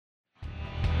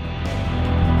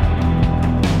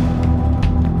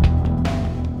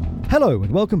Hello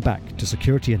and welcome back to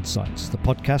Security Insights, the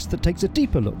podcast that takes a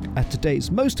deeper look at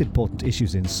today's most important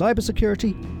issues in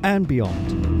cybersecurity and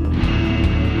beyond.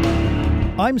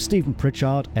 I'm Stephen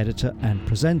Pritchard, editor and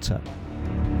presenter.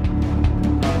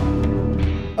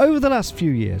 Over the last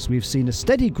few years, we've seen a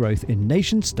steady growth in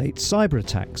nation-state cyber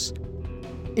attacks.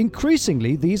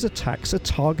 Increasingly, these attacks are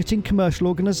targeting commercial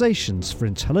organisations for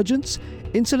intelligence,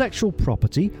 intellectual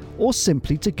property, or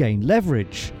simply to gain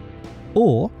leverage.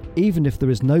 Or, even if there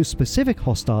is no specific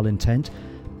hostile intent,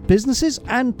 businesses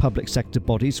and public sector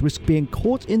bodies risk being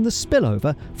caught in the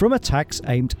spillover from attacks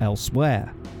aimed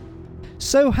elsewhere.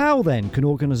 So how then can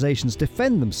organisations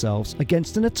defend themselves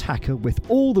against an attacker with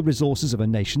all the resources of a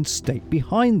nation-state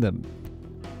behind them?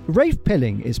 Rafe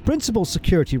Pilling is Principal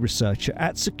Security Researcher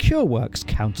at Secureworks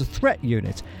Counter-Threat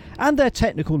Unit and their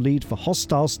technical lead for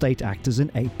hostile state actors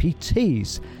and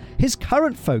APTs. His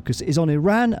current focus is on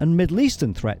Iran and Middle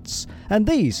Eastern threats, and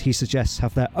these, he suggests,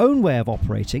 have their own way of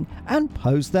operating and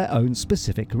pose their own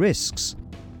specific risks.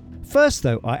 First,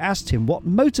 though, I asked him what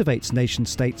motivates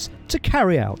nation-states to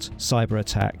carry out cyber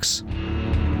attacks.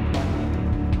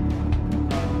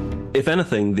 If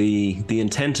anything, the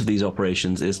intent of these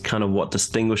operations is kind of what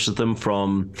distinguishes them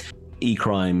from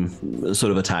e-crime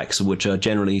sort of attacks, which are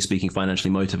generally speaking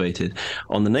financially motivated.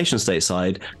 On the nation-state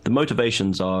side, the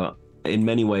motivations are in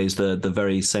many ways the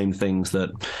very same things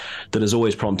that has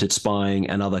always prompted spying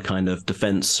and other kind of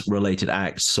defense-related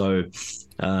acts. So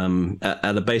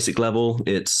at a basic level,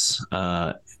 it's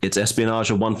espionage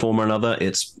of one form or another.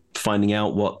 It's finding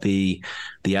out what the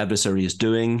adversary is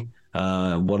doing.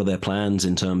 What are their plans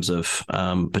in terms of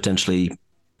potentially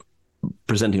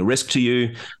presenting a risk to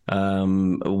you?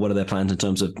 What are their plans in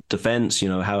terms of defense? You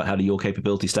know, how do your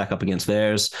capabilities stack up against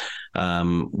theirs?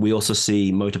 We also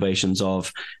see motivations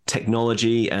of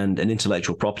technology and an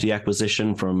intellectual property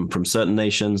acquisition from certain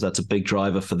nations. That's a big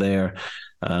driver for their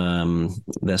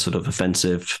sort of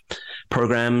offensive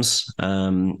programs.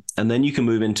 And then you can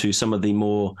move into some of the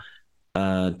more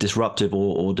disruptive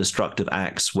or destructive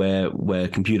acts where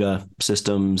computer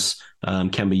systems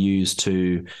can be used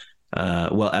to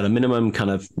at a minimum, kind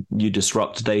of you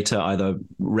disrupt data, either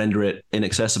render it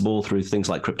inaccessible through things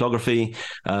like cryptography,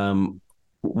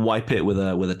 wipe it with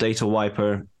a data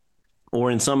wiper,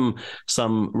 or in some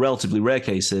relatively rare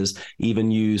cases,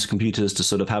 even use computers to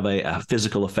sort of have a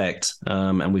physical effect.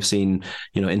 And we've seen,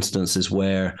 instances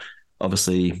where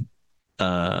obviously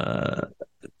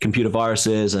computer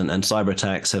viruses and cyber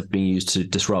attacks have been used to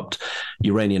disrupt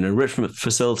uranium enrichment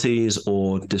facilities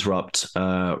or disrupt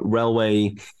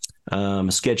railway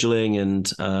scheduling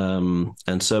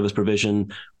and service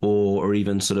provision, or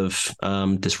even sort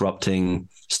of disrupting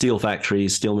steel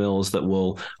factories, steel mills that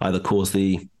will either cause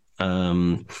the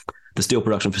steel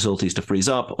production facilities to freeze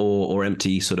up or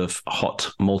empty sort of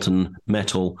hot molten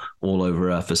metal all over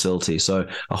a facility. So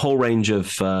a whole range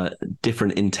of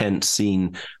different intents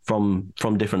seen from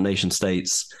different nation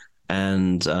states.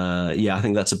 And I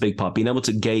think that's a big part. Being able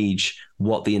to gauge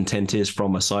what the intent is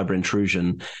from a cyber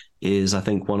intrusion is, I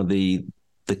think, one of the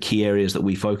key areas that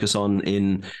we focus on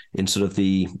in sort of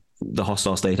the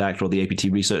hostile state actor or the APT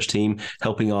research team,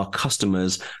 helping our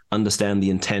customers understand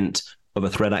the intent of a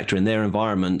threat actor in their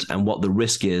environment and what the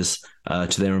risk is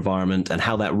to their environment, and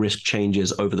how that risk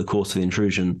changes over the course of the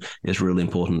intrusion is really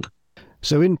important.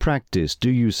 So in practice,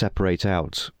 do you separate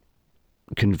out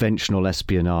conventional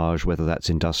espionage, whether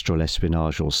that's industrial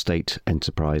espionage or state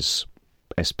enterprise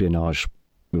espionage,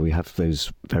 where we have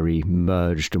those very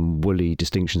merged and woolly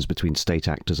distinctions between state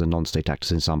actors and non-state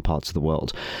actors in some parts of the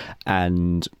world,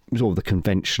 and sort of the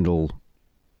conventional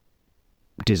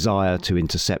desire to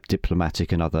intercept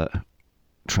diplomatic and other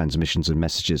transmissions and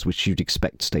messages, which you'd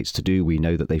expect states to do? We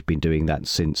know that they've been doing that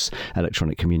since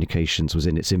electronic communications was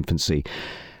in its infancy.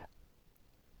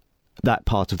 That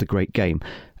part of the great game.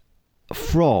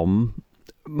 From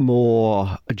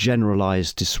more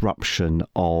generalized disruption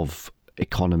of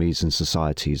economies and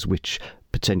societies, which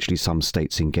potentially some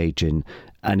states engage in,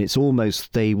 and it's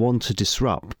almost they want to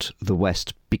disrupt the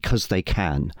West because they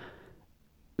can.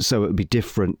 So it would be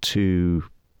different to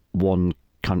one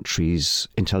country's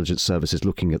intelligence services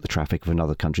looking at the traffic of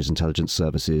another country's intelligence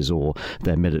services or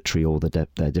their military or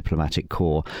their diplomatic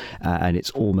corps, and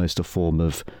it's almost a form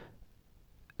of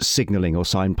signaling or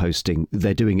signposting.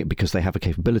 They're doing it because they have a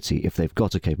capability. If they've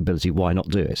got a capability, why not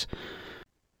do it?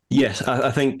 Yes,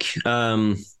 I think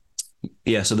so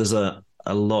there's a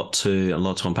lot to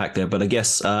unpack there, but I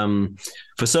guess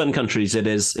for certain countries,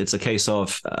 it's a case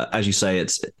of, as you say,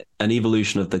 it's an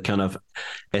evolution of the kind of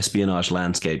espionage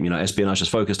landscape. Espionage is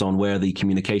focused on where the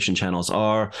communication channels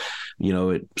are.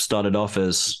 It started off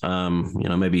as,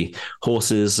 maybe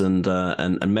horses and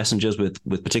messengers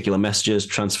with particular messages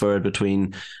transferred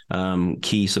between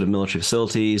key sort of military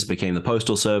facilities, became the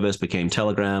postal service, became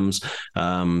telegrams,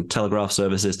 telegraph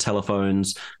services,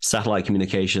 telephones, satellite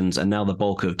communications, and now the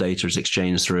bulk of data is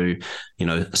exchanged through,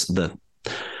 the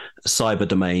cyber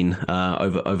domain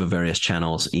over various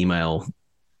channels, email,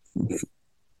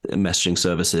 messaging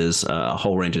services, a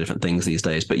whole range of different things these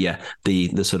days. But yeah,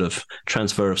 the sort of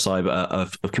transfer of cyber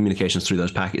of communications through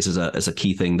those packets is a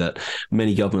key thing that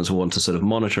many governments will want to sort of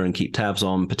monitor and keep tabs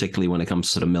on, particularly when it comes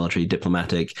to sort of military,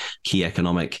 diplomatic, key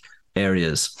economic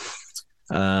areas.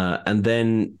 And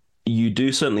then you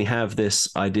do certainly have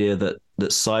this idea that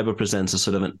cyber presents a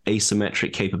sort of an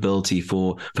asymmetric capability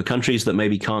for countries that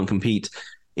maybe can't compete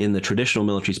in the traditional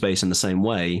military space in the same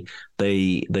way.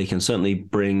 They can certainly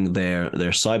bring their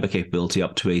cyber capability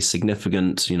up to a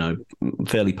significant,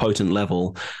 fairly potent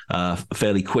level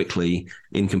fairly quickly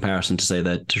in comparison to, say,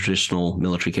 their traditional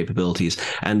military capabilities.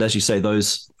 And as you say,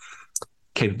 those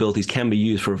capabilities can be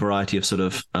used for a variety of sort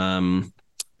of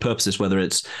purposes, whether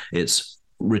it's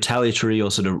retaliatory or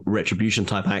sort of retribution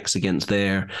type acts against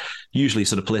their usually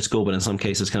sort of political, but in some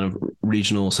cases kind of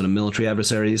regional sort of military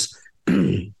adversaries.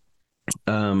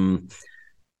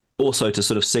 Also to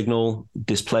sort of signal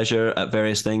displeasure at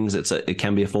various things. It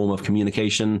can be a form of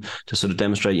communication to sort of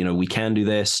demonstrate, we can do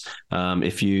this.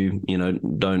 If you,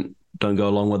 don't go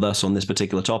along with us on this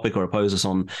particular topic or oppose us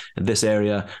on this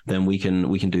area, then we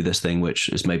can do this thing, which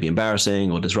is maybe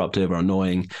embarrassing or disruptive or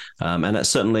annoying. And that's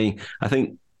certainly, I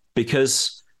think,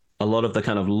 because a lot of the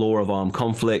kind of law of armed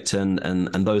conflict and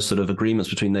those sort of agreements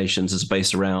between nations is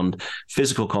based around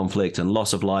physical conflict and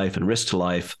loss of life and risk to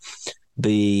life,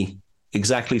 the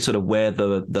exactly sort of where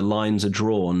the lines are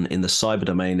drawn in the cyber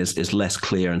domain is less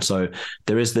clear. And so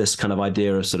there is this kind of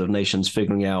idea of sort of nations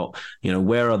figuring out,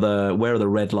 where are the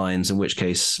red lines, in which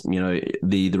case,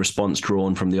 the response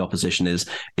drawn from the opposition is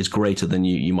greater than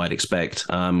you might expect.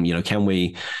 Can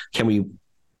we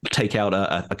take out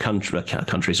a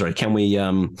country? Sorry, can we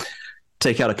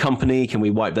take out a company? Can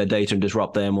we wipe their data and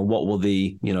disrupt them? Or what will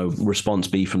the response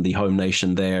be from the home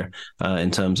nation there in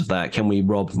terms of that? Can we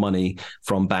rob money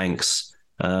from banks?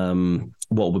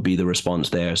 What would be the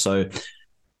response there? So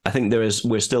I think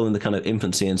we're still in the kind of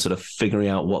infancy and sort of figuring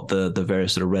out what the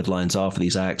various sort of red lines are for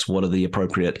these acts, what are the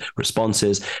appropriate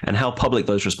responses, and how public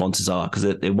those responses are, because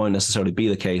it won't necessarily be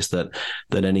the case that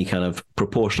any kind of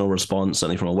proportional response,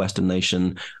 certainly from a Western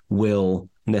nation, will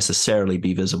necessarily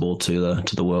be visible to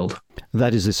the world.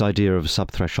 That is this idea of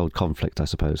sub-threshold conflict, I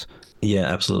suppose. Yeah,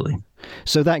 absolutely.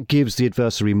 So that gives the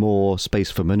adversary more space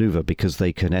for manoeuvre because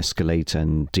they can escalate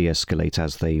and de-escalate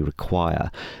as they require.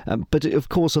 But of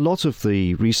course, a lot of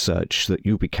the research that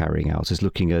you'll be carrying out is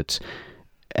looking at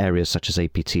areas such as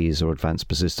APTs or advanced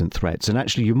persistent threats. And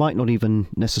actually, you might not even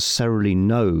necessarily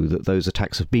know that those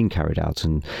attacks have been carried out.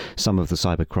 And some of the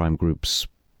cybercrime groups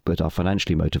that are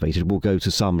financially motivated will go to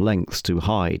some lengths to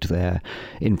hide their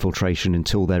infiltration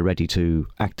until they're ready to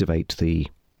activate the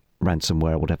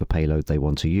ransomware, whatever payload they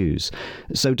want to use.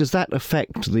 So does that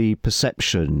affect the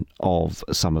perception of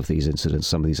some of these incidents,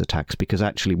 some of these attacks? Because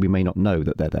actually we may not know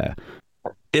that they're there.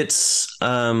 It's,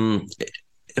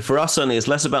 for us certainly, it's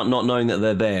less about not knowing that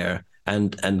they're there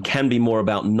and can be more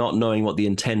about not knowing what the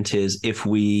intent is if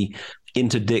we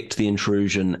interdict the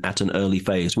intrusion at an early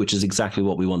phase, which is exactly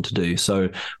what we want to do. So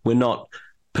we're not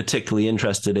particularly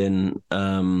interested in,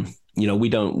 we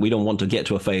don't want to get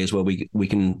to a phase where we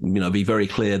can, be very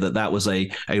clear that was a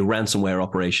ransomware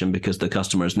operation because the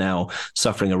customer is now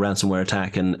suffering a ransomware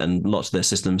attack and lots of their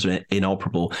systems are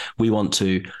inoperable. We want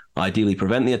to ideally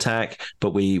prevent the attack,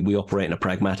 but we operate in a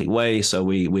pragmatic way. So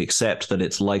we accept that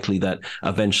it's likely that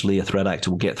eventually a threat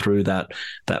actor will get through that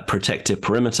protective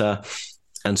perimeter.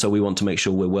 And so we want to make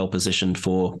sure we're well positioned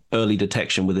for early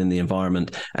detection within the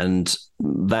environment. And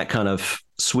that kind of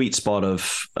sweet spot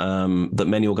of that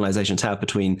many organizations have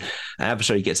between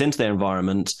adversary gets into their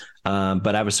environment,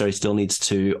 but adversary still needs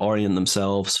to orient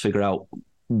themselves, figure out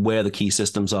where the key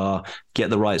systems are, get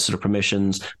the right sort of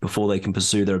permissions before they can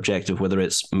pursue their objective, whether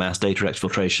it's mass data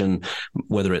exfiltration,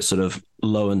 whether it's sort of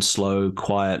low and slow,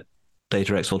 quiet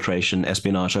data exfiltration,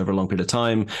 espionage over a long period of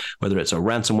time, whether it's a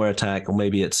ransomware attack or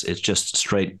maybe it's just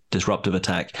straight disruptive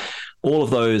attack. All of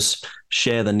those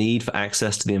share the need for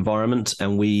access to the environment,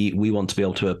 and we want to be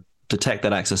able to detect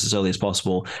that access as early as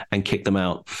possible and kick them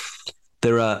out.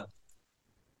 There are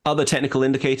other technical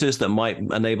indicators that might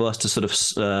enable us to sort of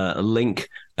link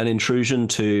an intrusion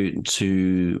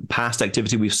to past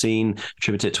activity we've seen,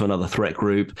 attribute it to another threat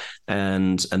group,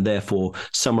 and therefore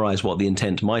summarize what the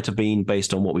intent might have been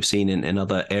based on what we've seen in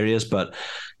other areas. But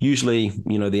usually,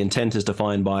 the intent is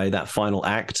defined by that final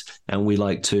act, and we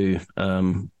like to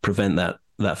prevent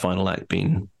that final act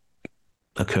being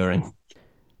occurring.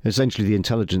 Essentially, the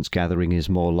intelligence gathering is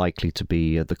more likely to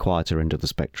be at the quieter end of the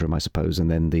spectrum, I suppose,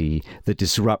 and then the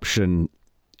disruption,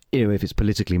 if it's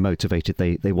politically motivated,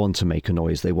 they want to make a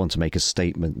noise, they want to make a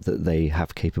statement that they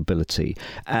have capability.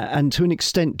 And to an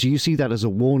extent, do you see that as a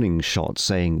warning shot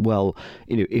saying, well,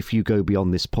 if you go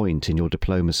beyond this point in your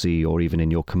diplomacy or even in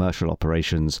your commercial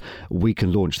operations, we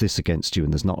can launch this against you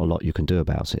and there's not a lot you can do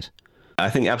about it?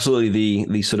 I think absolutely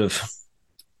the sort of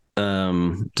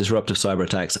disruptive cyber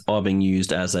attacks are being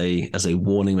used as a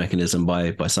warning mechanism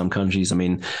by some countries. I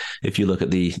mean, if you look at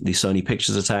the Sony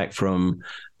Pictures attack from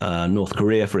North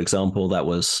Korea, for example, that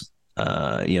was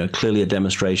clearly a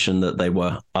demonstration that they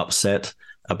were upset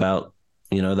about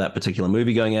that particular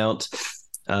movie going out.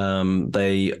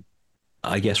 They,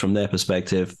 I guess, from their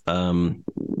perspective,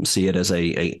 see it as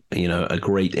a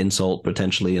great insult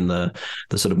potentially in the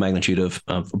sort of magnitude of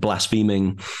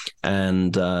blaspheming,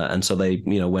 and so they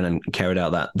went and carried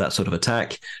out that sort of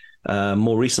attack.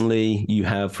 More recently, you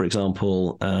have, for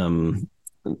example,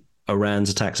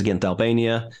 Iran's attacks against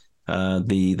Albania,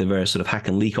 the various sort of hack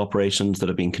and leak operations that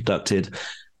have been conducted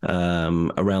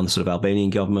around the sort of Albanian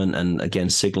government, and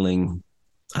again signaling,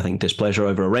 I think, displeasure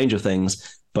over a range of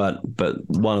things. But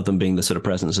one of them being the sort of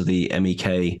presence of the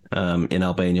MEK in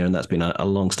Albania, and that's been a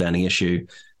long-standing issue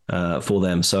for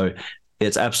them. So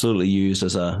it's absolutely used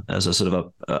as a sort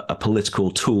of a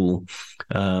political tool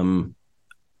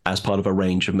as part of a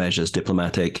range of measures,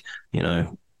 diplomatic,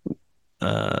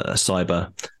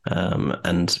 cyber,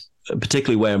 and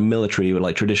particularly where military,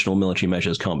 like traditional military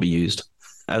measures, can't be used.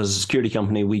 As a security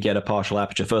company, we get a partial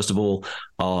aperture. First of all,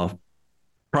 our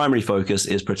primary focus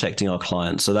is protecting our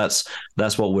clients. So that's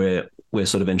what we're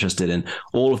sort of interested in.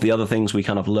 All of the other things we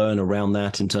kind of learn around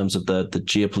that in terms of the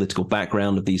geopolitical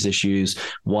background of these issues,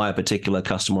 why a particular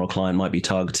customer or client might be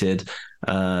targeted,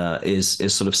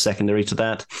 is sort of secondary to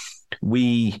that.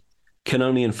 We can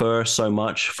only infer so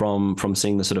much from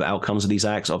seeing the sort of outcomes of these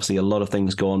acts. Obviously, a lot of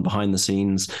things go on behind the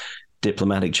scenes,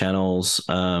 diplomatic channels,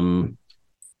 will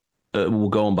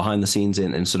go on behind the scenes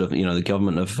in sort of, the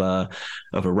government of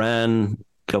Iran,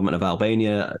 government of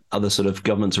Albania, other sort of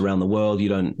governments around the world. You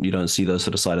don't see those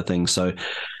sort of side of things. So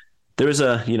there's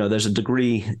a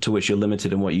degree to which you're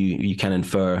limited in what you can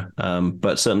infer.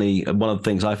 But certainly one of the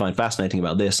things I find fascinating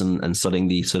about this and studying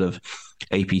the sort of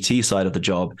APT side of the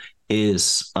job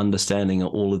is understanding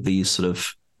all of these sort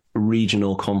of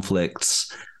regional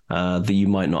conflicts that you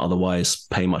might not otherwise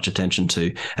pay much attention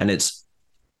to. And it's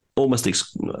almost a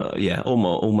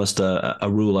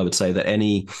rule, I would say, that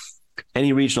any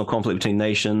regional conflict between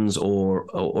nations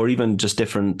or even just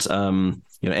different,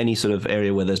 any sort of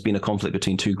area where there's been a conflict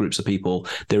between two groups of people,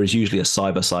 there is usually a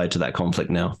cyber side to that conflict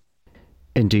now.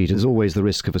 Indeed, there's always the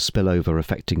risk of a spillover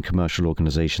affecting commercial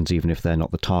organisations, even if they're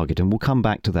not the target. And we'll come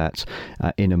back to that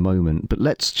in a moment. But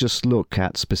let's just look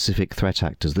at specific threat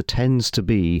actors. There tends to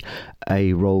be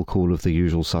a roll call of the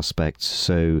usual suspects.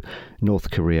 So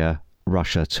North Korea,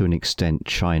 Russia, to an extent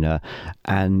China,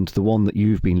 and the one that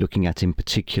you've been looking at in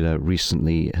particular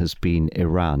recently has been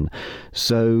Iran.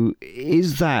 So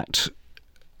is that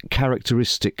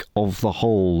characteristic of the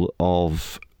whole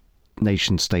of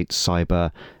nation-state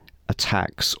cyber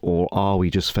attacks, or are we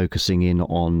just focusing in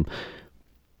on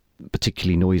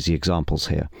particularly noisy examples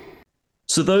here?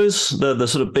 So those, the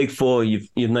sort of big four you've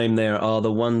named there, are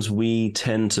the ones we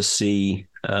tend to see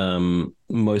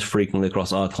most frequently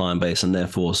across our client base, and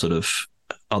therefore sort of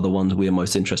are the ones we are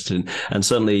most interested in, and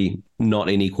certainly not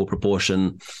in equal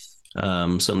proportion.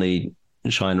 Certainly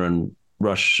China and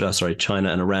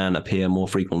Iran appear more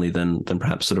frequently than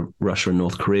perhaps sort of Russia and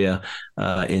North Korea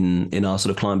in our sort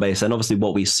of client base. And obviously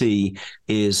what we see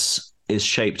is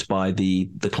shaped by the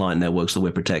client networks that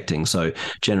we're protecting. So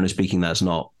generally speaking, that's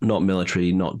not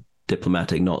military, not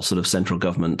diplomatic, not sort of central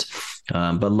government,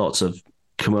 but lots of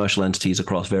commercial entities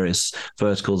across various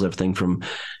verticals, everything from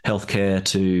healthcare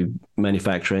to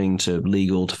manufacturing to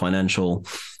legal to financial.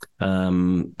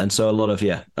 And so a lot of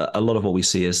what we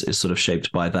see is sort of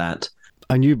shaped by that.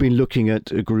 And you've been looking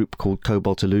at a group called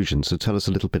Cobalt Illusion. So tell us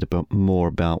a little bit more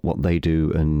about what they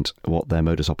do and what their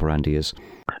modus operandi is.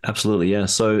 Absolutely, yeah.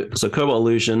 So Cobalt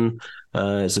Illusion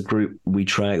is a group we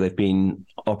track. They've been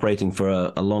operating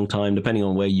for a long time, depending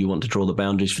on where you want to draw the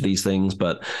boundaries for these things.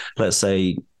 But let's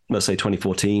say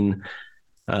 2014.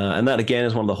 And that, again,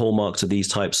 is one of the hallmarks of these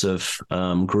types of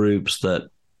groups, that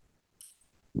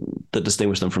that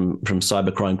distinguish them from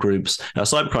cybercrime groups. Now, a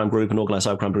cybercrime group, an organized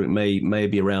cybercrime group, may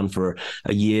be around for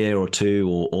a year or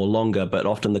two or longer, but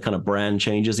often the kind of brand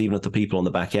changes, even if the people on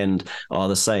the back end are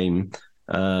the same.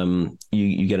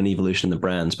 You get an evolution in the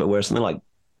brands. But whereas something like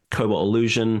Cobalt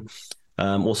Illusion,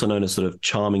 also known as sort of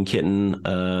Charming Kitten,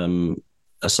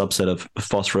 a subset of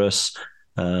Phosphorus,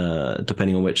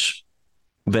 depending on which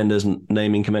vendors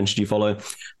naming convention you follow,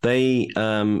 they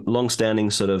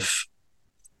long-standing sort of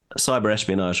cyber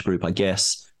espionage group, I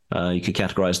guess you could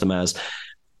categorize them as,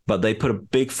 but they put a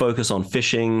big focus on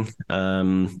phishing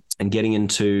and getting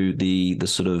into the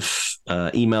sort of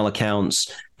email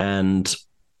accounts and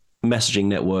messaging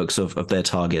networks of their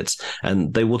targets,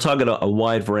 and they will target a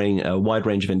wide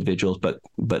range of individuals,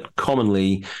 but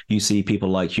commonly you see people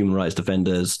like human rights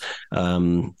defenders,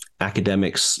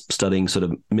 academics studying sort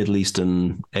of Middle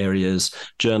Eastern areas,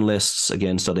 journalists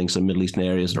again studying some Middle Eastern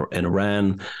areas in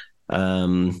Iran,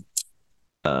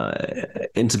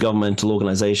 intergovernmental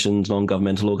organizations,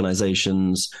 non-governmental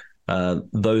organizations.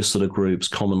 Those sort of groups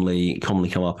commonly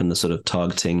come up in the sort of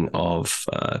targeting of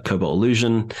Cobalt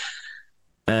Illusion.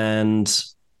 And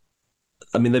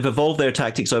I mean, they've evolved their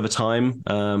tactics over time.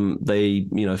 They,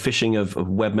 phishing of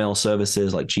webmail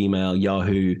services like Gmail,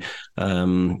 Yahoo,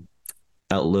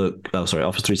 Outlook, Office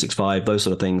 365, those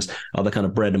sort of things are the kind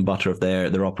of bread and butter of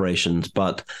their operations.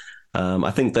 But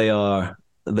I think they have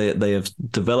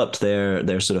developed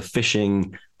their sort of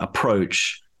phishing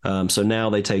approach. So now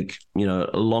they take,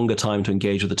 a longer time to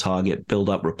engage with the target, build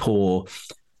up rapport.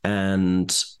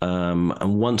 And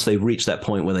once they've reached that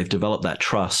point where they've developed that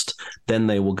trust, then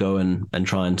they will go and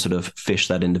try and sort of phish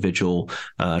that individual,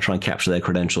 try and capture their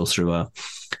credentials through a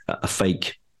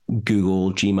fake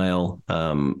Google, Gmail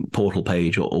portal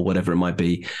page or whatever it might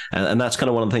be. And that's kind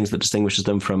of one of the things that distinguishes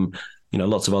them from,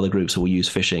 lots of other groups who will use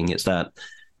phishing. It's that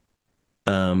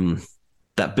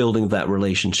building of that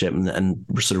relationship and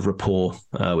sort of rapport,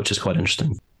 which is quite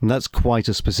interesting. And that's quite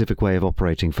a specific way of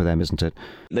operating for them, isn't it?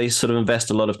 They sort of invest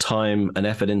a lot of time and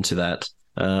effort into that.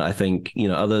 I think,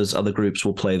 other groups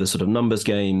will play the sort of numbers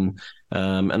game,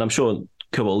 and I'm sure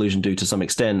Cobalt Illusion do to some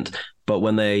extent, but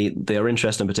when they are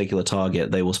interested in a particular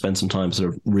target, they will spend some time sort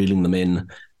of reeling them in.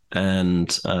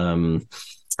 And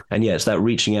yeah, it's that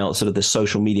reaching out, sort of this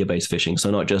social media based phishing. So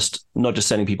not just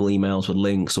sending people emails with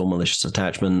links or malicious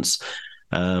attachments,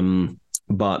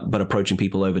 but approaching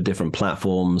people over different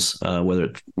platforms, whether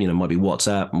it might be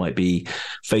WhatsApp, might be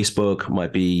Facebook,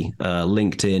 might be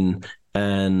LinkedIn,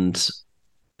 and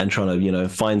trying to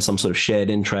find some sort of shared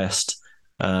interest.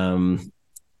 And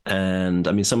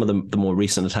I mean, some of the more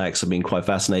recent attacks have been quite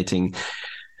fascinating.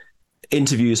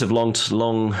 Interviews have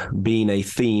long been a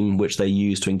theme which they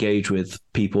use to engage with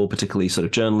people, particularly sort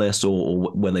of journalists or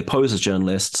when they pose as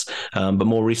journalists. But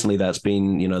more recently, that's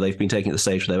been, they've been taking it to the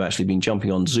stage where they've actually been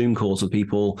jumping on Zoom calls with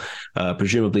people,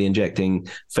 presumably injecting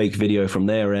fake video from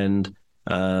their end,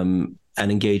 and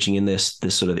engaging in this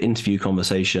sort of interview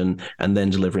conversation, and then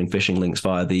delivering phishing links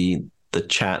via the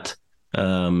chat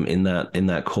in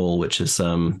that call, which is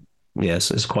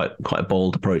it's quite a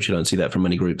bold approach. You don't see that from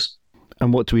many groups.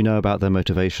 And what do we know about their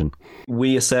motivation?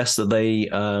 We assess that they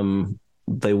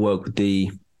work with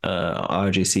the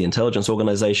RGC intelligence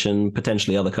organization,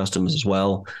 potentially other customers as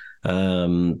well.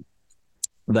 RGC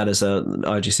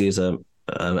is a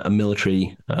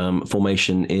military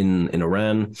formation in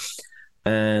Iran,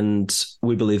 and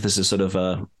we believe this is sort of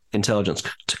a intelligence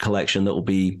collection that will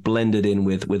be blended in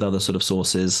with other sort of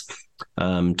sources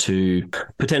to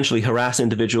potentially harass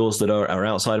individuals that are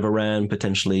outside of Iran,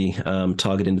 potentially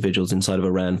target individuals inside of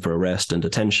Iran for arrest and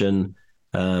detention,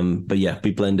 but yeah,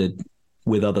 be blended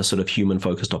with other sort of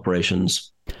human-focused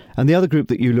operations. And the other group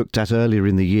that you looked at earlier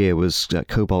in the year was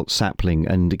Cobalt Sapling,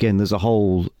 and again, there's a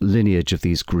whole lineage of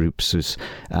these groups. There's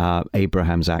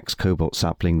Abraham's Axe, Cobalt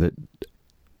Sapling, that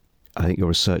I think your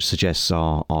research suggests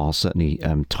are certainly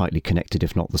tightly connected,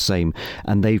 if not the same,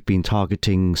 and they've been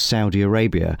targeting Saudi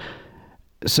Arabia.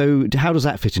 So how does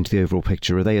that fit into the overall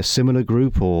picture? Are they a similar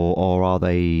group, or are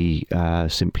they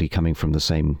simply coming from the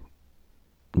same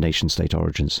nation-state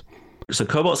origins? So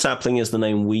Cobalt Sapling is the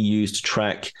name we use to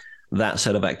track that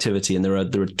set of activity, and there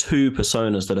are two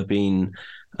personas that have been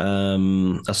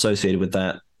associated with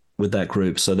that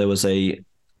group. So there was a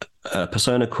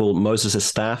persona called Moses'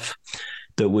 Staff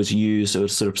that was used. It would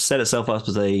sort of set itself up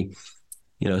as a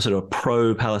sort of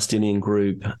pro-Palestinian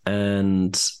group,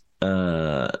 and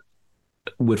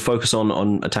would focus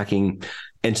on attacking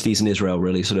entities in Israel,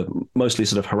 really mostly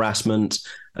harassment,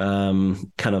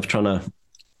 kind of trying to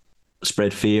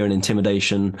spread fear and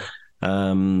intimidation.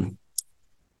 And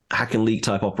hack and leak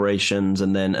type operations,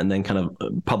 and then kind of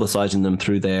publicizing them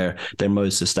through their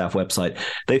Moses staff website.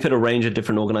 They've hit a range of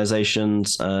different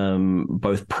organizations,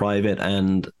 both private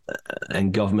and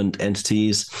government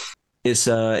entities. It's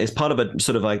part of a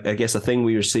sort of, I guess, a thing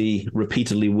we see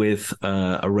repeatedly with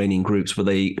Iranian groups, where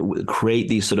they create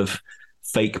these sort of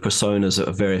fake personas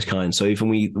of various kinds. So even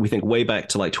we think way back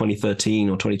to like 2013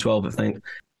 or 2012, I think,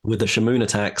 with the Shamoon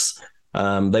attacks,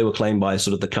 they were claimed by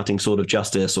sort of the Cutting Sword of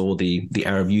Justice or the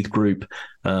Arab Youth Group,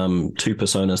 two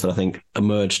personas that I think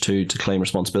emerged to claim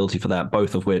responsibility for that,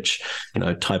 both of which,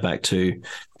 tie back to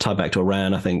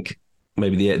Iran. I think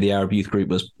maybe the Arab Youth Group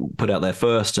was put out there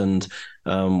first and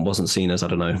wasn't seen as, I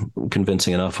don't know,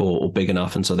 convincing enough or big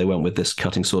enough, and so they went with this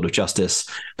Cutting Sword of Justice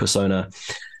persona,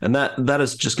 and that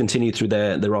has just continued through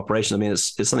their operation. I mean,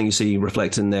 it's something you see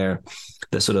reflected in their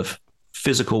sort of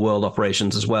physical world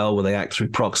operations as well, where they act through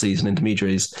proxies and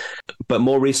intermediaries. But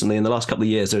more recently, in the last couple of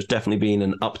years, there's definitely been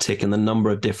an uptick in the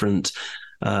number of different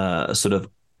sort of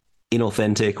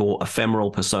inauthentic or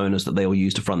ephemeral personas that they will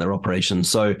use to front their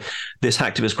operations. So this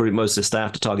hacktivist group, Moses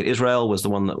Staff to Target Israel, was the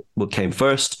one that came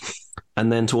first.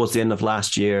 And then towards the end of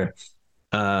last year,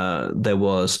 there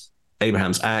was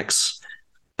Abraham's Axe.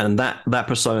 And that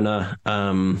persona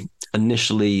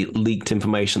initially leaked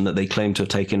information that they claimed to have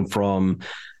taken from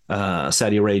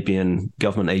Saudi Arabian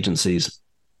government agencies.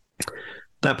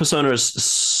 That persona is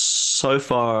so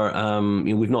far,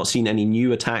 we've not seen any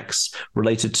new attacks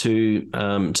related to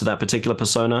that particular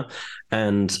persona.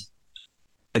 And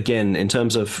again, in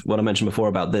terms of what I mentioned before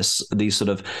about these sort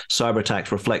of cyber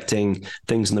attacks reflecting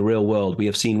things in the real world, we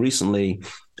have seen recently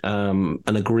an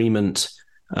agreement,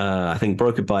 I think,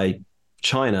 brokered by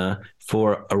China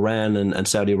for Iran and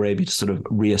Saudi Arabia to sort of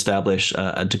reestablish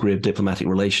a degree of diplomatic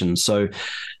relations. So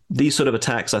these sort of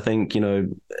attacks, I think,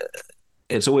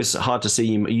 it's always hard to see.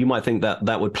 You might think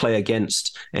that would play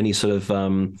against any sort of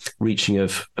reaching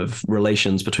of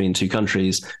relations between two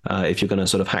countries if you're going to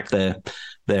sort of hack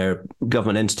their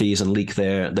government entities and leak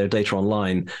their data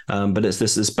online. But it's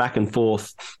this back and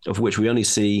forth of which we only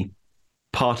see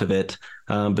part of it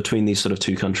between these sort of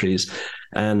two countries.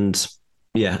 And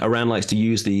yeah, Iran likes to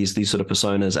use these sort of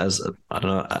personas as, I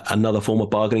don't know, another form of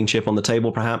bargaining chip on the table,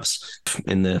 perhaps,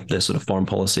 in their sort of foreign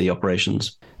policy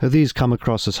operations. These come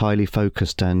across as highly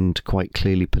focused and quite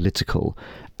clearly political.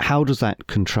 How does that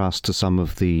contrast to some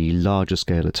of the larger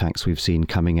scale attacks we've seen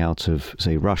coming out of,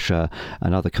 say, Russia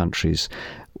and other countries,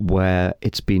 where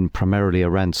it's been primarily a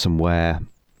ransomware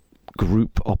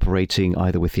group operating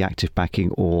either with the active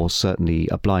backing or certainly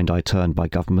a blind eye turned by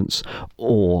governments,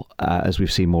 or as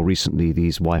we've seen more recently,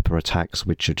 these wiper attacks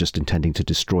which are just intending to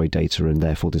destroy data and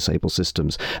therefore disable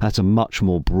systems at a much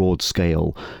more broad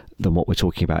scale than what we're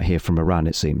talking about here from Iran,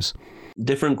 it seems.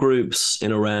 Different groups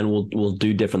in Iran will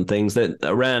do different things. That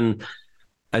Iran,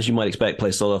 as you might expect,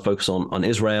 placed a lot of focus on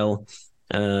Israel.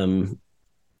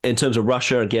 In terms of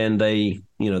Russia, again, they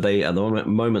at the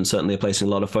moment certainly are placing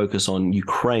a lot of focus on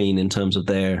Ukraine in terms of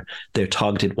their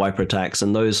targeted wiper attacks.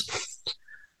 And those,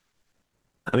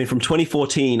 I mean, from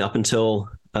 2014 up until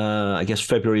I guess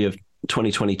February of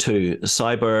 2022,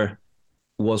 cyber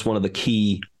was one of the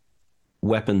key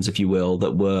weapons, if you will,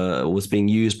 that was being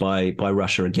used by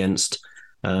Russia against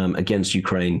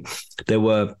Ukraine. There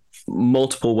were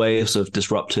multiple waves of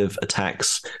disruptive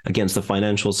attacks against the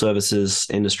financial services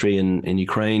industry in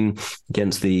Ukraine,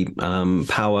 against the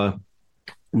power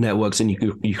networks in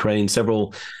Ukraine,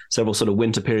 several sort of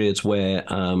winter periods where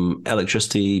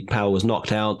electricity power was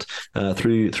knocked out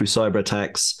through cyber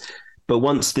attacks. But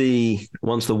once the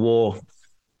war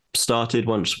started,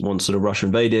 once sort of Russia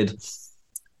invaded,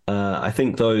 I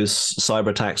think those cyber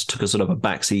attacks took a sort of a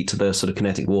backseat to the sort of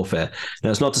kinetic warfare. Now,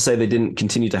 it's not to say they didn't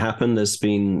continue to happen. There's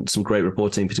been some great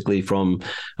reporting, particularly from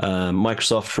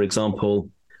Microsoft, for example,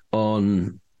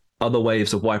 on other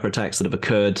waves of wiper attacks that have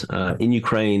occurred in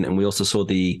Ukraine. And we also saw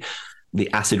the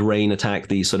acid rain attack,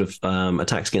 the sort of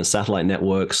attacks against satellite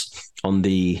networks on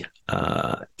the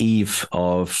eve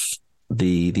of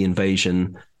the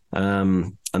invasion.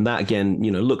 And that, again,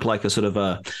 looked like a sort of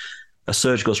a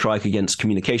surgical strike against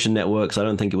communication networks. I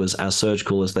don't think it was as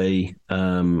surgical as they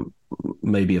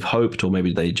maybe have hoped, or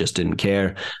maybe they just didn't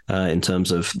care in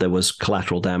terms of there was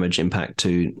collateral damage impact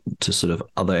to sort of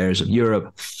other areas of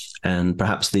Europe, and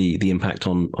perhaps the impact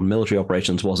on military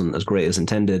operations wasn't as great as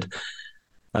intended.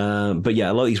 But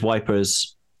yeah, a lot of these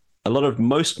wipers,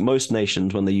 most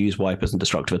nations, when they use wipers and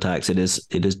destructive attacks, it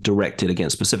is directed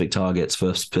against specific targets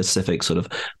for specific sort of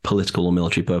political or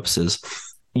military purposes.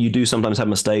 You do sometimes have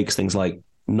mistakes, things like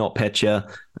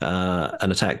NotPetya,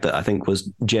 an attack that I think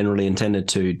was generally intended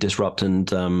to disrupt and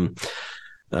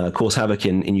cause havoc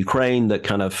in Ukraine, that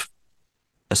kind of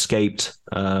escaped,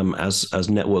 as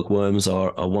network worms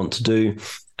are wont to do,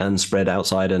 and spread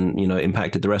outside and,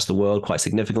 impacted the rest of the world quite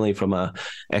significantly from a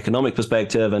economic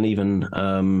perspective, and even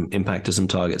impacted some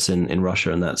targets in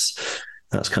Russia. And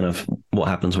that's kind of what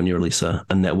happens when you release a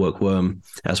network worm,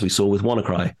 as we saw with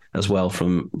WannaCry as well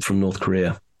from North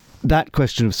Korea. That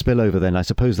question of spillover, then, I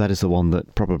suppose that is the one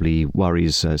that probably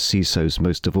worries CISOs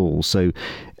most of all. So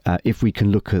if we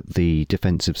can look at the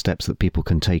defensive steps that people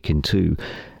can take into,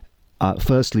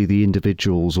 firstly, the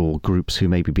individuals or groups who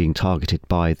may be being targeted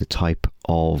by the type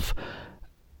of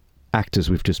actors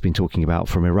we've just been talking about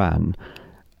from Iran,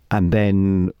 and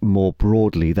then more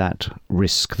broadly that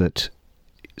risk that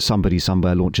somebody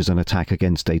somewhere launches an attack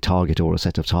against a target or a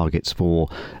set of targets for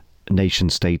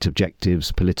nation-state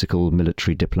objectives, political,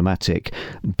 military, diplomatic,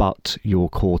 but you're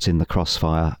caught in the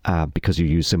crossfire because you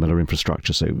use similar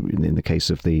infrastructure. So in the case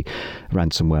of the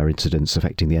ransomware incidents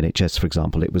affecting the NHS, for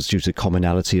example, it was due to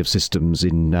commonality of systems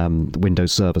in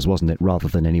Windows servers, wasn't it, rather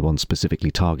than anyone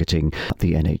specifically targeting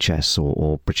the NHS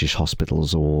or British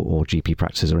hospitals or GP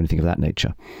practices or anything of that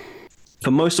nature.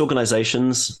 For most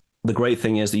organizations, the great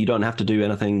thing is that you don't have to do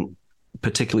anything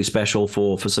particularly special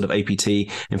for sort of APT.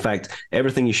 In fact,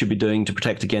 everything you should be doing to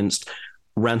protect against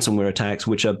ransomware attacks,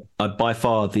 which are by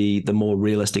far the more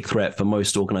realistic threat for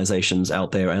most organizations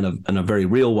out there, and a very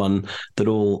real one that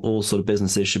all sort of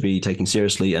businesses should be taking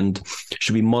seriously and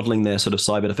should be modeling their sort of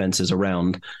cyber defenses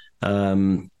around.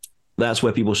 That's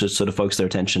where people should sort of focus their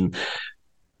attention.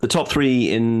 The top three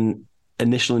in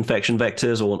initial infection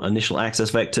vectors or initial access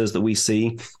vectors that we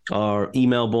see are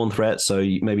email-borne threats. So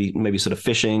maybe sort of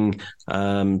phishing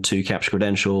to capture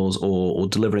credentials or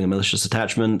delivering a malicious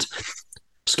attachment.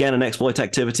 Scan and exploit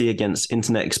activity against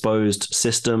internet-exposed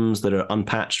systems that are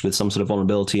unpatched with some sort of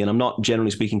vulnerability. And I'm not,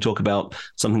 generally speaking, talking about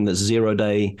something that's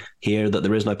zero-day here that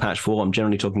there is no patch for. I'm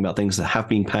generally talking about things that have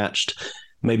been patched,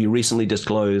 maybe recently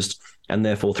disclosed, and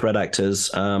therefore threat actors,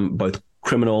 both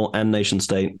criminal and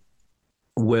nation-state,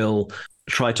 will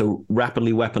try to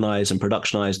rapidly weaponize and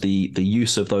productionize the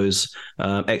use of those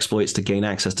exploits to gain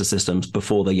access to systems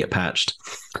before they get patched.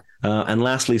 And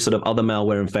lastly, sort of other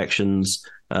malware infections,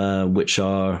 which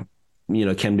are,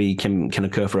 can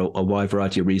occur for a wide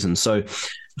variety of reasons. So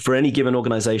for any given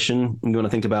organization, you want to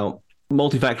think about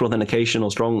multi-factor authentication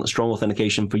or strong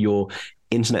authentication for your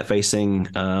internet-facing,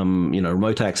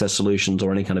 remote access solutions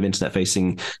or any kind of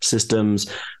internet-facing systems.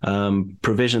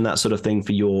 Provision that sort of thing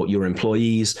for your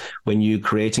employees when you're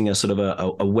creating a sort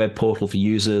of a web portal for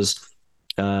users.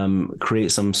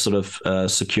 Create some sort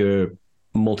of secure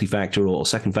multi-factor or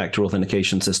second-factor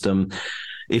authentication system.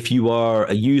 If you are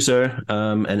a user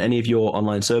and any of your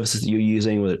online services that you're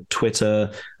using, whether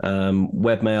Twitter,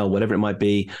 webmail, whatever it might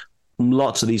be,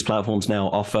 lots of these platforms now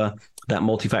offer that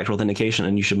multi-factor authentication,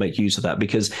 and you should make use of that,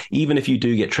 because even if you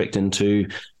do get tricked into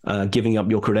giving up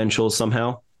your credentials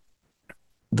somehow,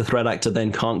 the threat actor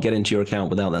then can't get into your account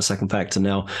without that second factor.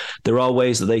 Now, there are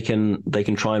ways that they can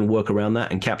try and work around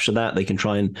that and capture that. They can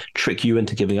try and trick you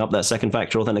into giving up that second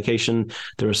factor authentication.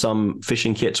 There are some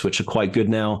phishing kits which are quite good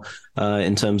now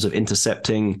in terms of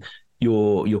intercepting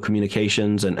your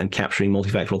communications and capturing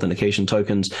multi-factor authentication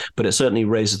tokens, but it certainly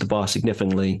raises the bar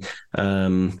significantly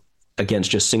against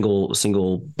just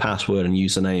single password and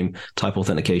username type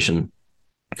authentication.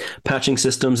 Patching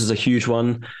systems is a huge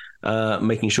one.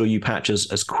 Making sure you patch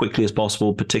as quickly as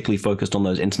possible, particularly focused on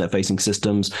those internet-facing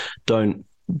systems. Don't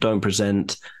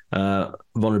present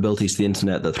vulnerabilities to the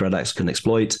internet that threat actors can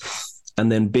exploit. And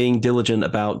then being diligent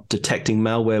about detecting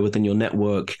malware within your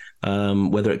network,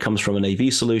 whether it comes from an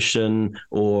AV solution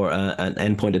or an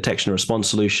endpoint detection and response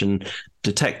solution.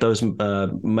 Detect those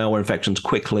malware infections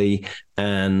quickly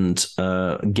and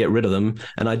get rid of them,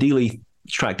 and ideally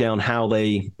track down how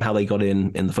they got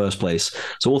in the first place.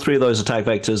 So all three of those attack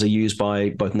vectors are used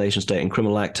by both nation state and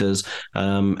criminal actors,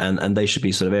 and they should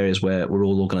be sort of areas where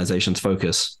all organizations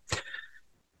focus.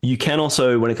 You can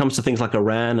also, when it comes to things like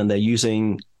Iran, and they're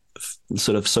using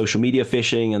sort of social media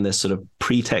phishing and this sort of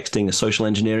pretexting, the social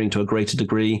engineering to a greater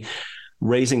degree,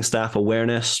 raising staff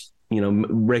awareness,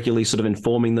 regularly sort of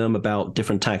informing them about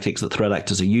different tactics that threat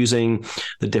actors are using,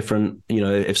 the different,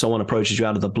 if someone approaches you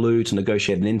out of the blue to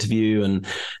negotiate an interview,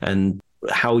 and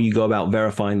how you go about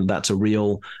verifying that that's a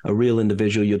real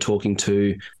individual you're talking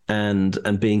to,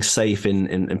 and being safe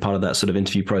in part of that sort of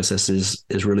interview process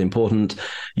is really important.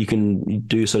 You can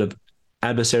do sort of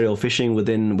adversarial phishing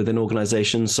within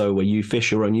organizations, so where you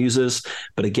phish your own users,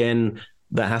 but again,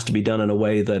 that has to be done in a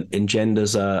way that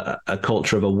engenders a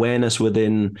culture of awareness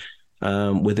within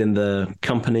within the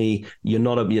company.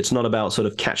 It's not about sort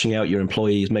of catching out your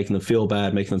employees, making them feel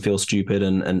bad, making them feel stupid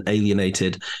and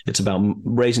alienated. It's about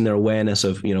raising their awareness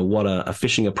of, what a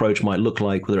phishing approach might look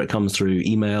like, whether it comes through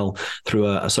email, through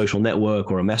a social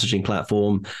network or a messaging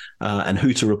platform, and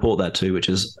who to report that to, which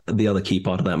is the other key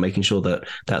part of that, making sure that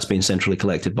that's been centrally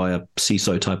collected by a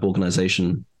CISO type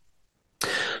organization.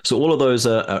 So all of those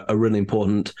are really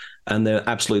important, and they're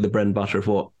absolutely the bread and butter of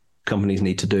what companies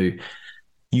need to do.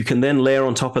 You can then layer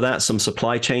on top of that some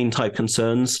supply chain type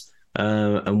concerns,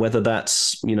 and whether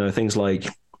that's, things like, say,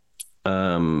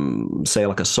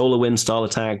 like a SolarWinds style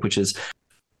attack, which is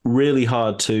really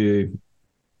hard to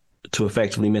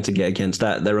effectively mitigate against.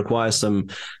 That requires some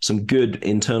good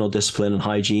internal discipline and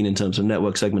hygiene in terms of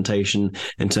network segmentation,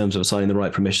 in terms of assigning the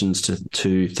right permissions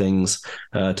to things,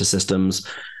 to systems.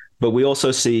 But we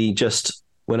also see, just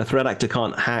when a threat actor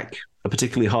can't hack a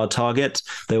particularly hard target,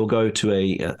 they will go to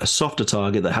a softer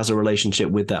target that has a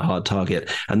relationship with that hard target.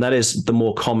 And that is the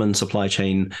more common supply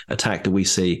chain attack that we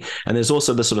see. And there's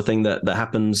also the sort of thing that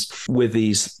happens with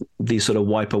these sort of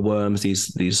wiper worms,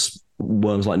 these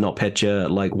worms like NotPetya,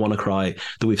 like WannaCry,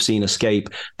 that we've seen escape.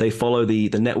 They follow the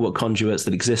network conduits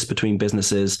that exist between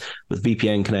businesses with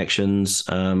VPN connections,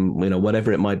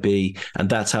 whatever it might be. And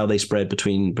that's how they spread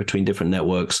between different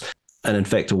networks and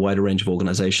infect a wider range of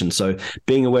organizations. So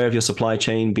being aware of your supply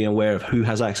chain, being aware of who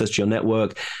has access to your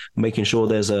network, making sure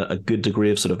there's a good degree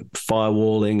of sort of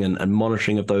firewalling and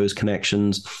monitoring of those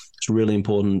connections is really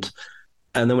important.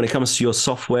 And then when it comes to your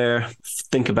software,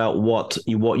 think about what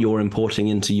you're importing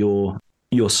into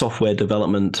your software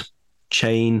development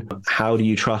chain. How do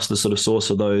you trust the sort of source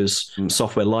of those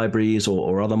software libraries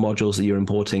or other modules that you're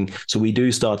importing? So we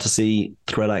do start to see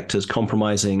threat actors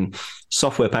compromising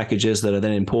software packages that are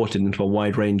then imported into a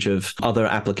wide range of other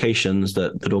applications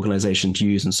that organizations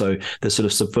use. And so they're sort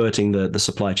of subverting the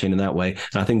supply chain in that way.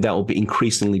 And I think that will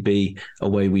increasingly be a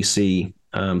way we see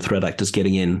threat actors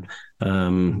getting in,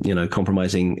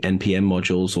 compromising NPM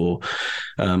modules or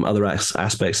other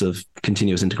aspects of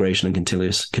continuous integration and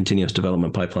continuous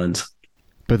development pipelines.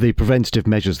 But the preventative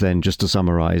measures then, just to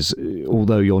summarize,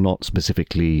 although you're not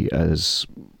specifically, as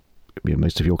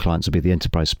most of your clients will be the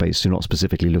enterprise space, you're not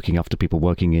specifically looking after people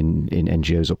working in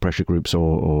NGOs or pressure groups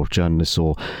or journalists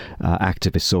or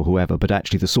activists or whoever, but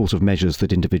actually the sort of measures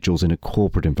that individuals in a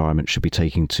corporate environment should be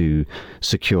taking to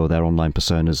secure their online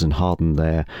personas and harden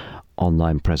their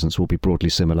online presence will be broadly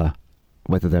similar,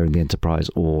 whether they're in the enterprise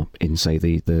or in, say,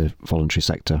 the voluntary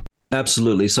sector.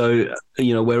 Absolutely. So,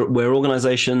 where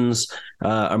organizations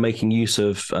are making use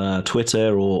of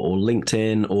Twitter or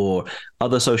LinkedIn or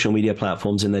other social media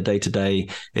platforms in their day-to-day,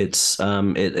 it's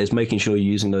making sure you're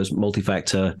using those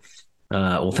multi-factor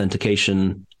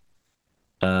authentication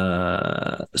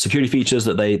security features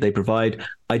that they provide.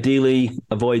 Ideally,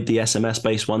 avoid the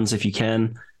SMS-based ones if you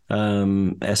can.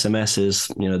 SMS is,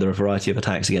 there are a variety of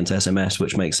attacks against SMS,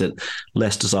 which makes it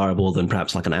less desirable than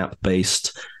perhaps like an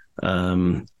app-based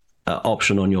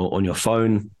option on your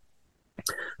phone.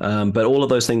 But all of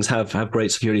those things have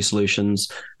great security solutions,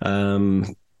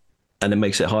 and it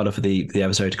makes it harder for the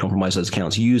adversary to compromise those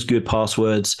accounts. Use good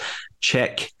passwords,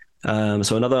 check.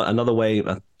 So another way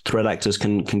threat actors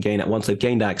can gain it, once they've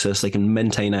gained access, they can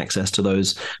maintain access to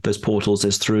those portals,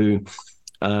 is through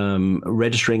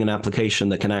registering an application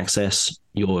that can access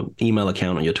your email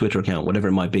account or your Twitter account, whatever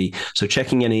it might be. So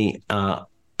checking any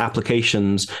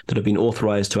applications that have been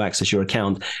authorized to access your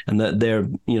account, and that they're,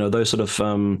 those sort of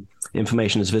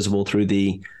information is visible through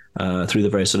the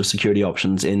various sort of security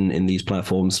options in these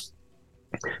platforms.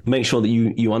 Make sure that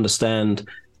you understand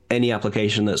any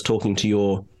application that's talking to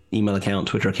your email account,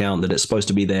 Twitter account, that it's supposed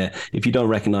to be there. If you don't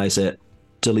recognize it,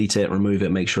 delete it, remove it,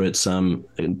 make sure it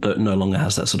no longer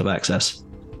has that sort of access.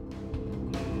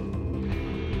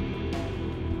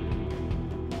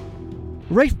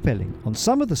 Rafe Pilling on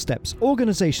some of the steps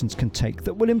organisations can take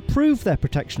that will improve their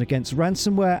protection against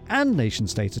ransomware and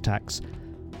nation-state attacks,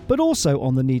 but also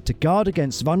on the need to guard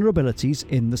against vulnerabilities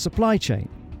in the supply chain.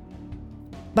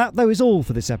 That, though, is all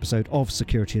for this episode of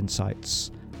Security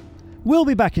Insights. We'll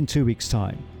be back in 2 weeks'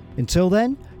 time. Until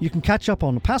then, you can catch up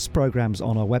on past programmes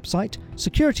on our website,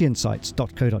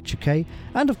 securityinsights.co.uk,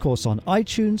 and of course on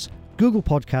iTunes, Google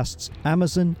Podcasts,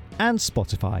 Amazon and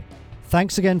Spotify.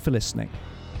 Thanks again for listening.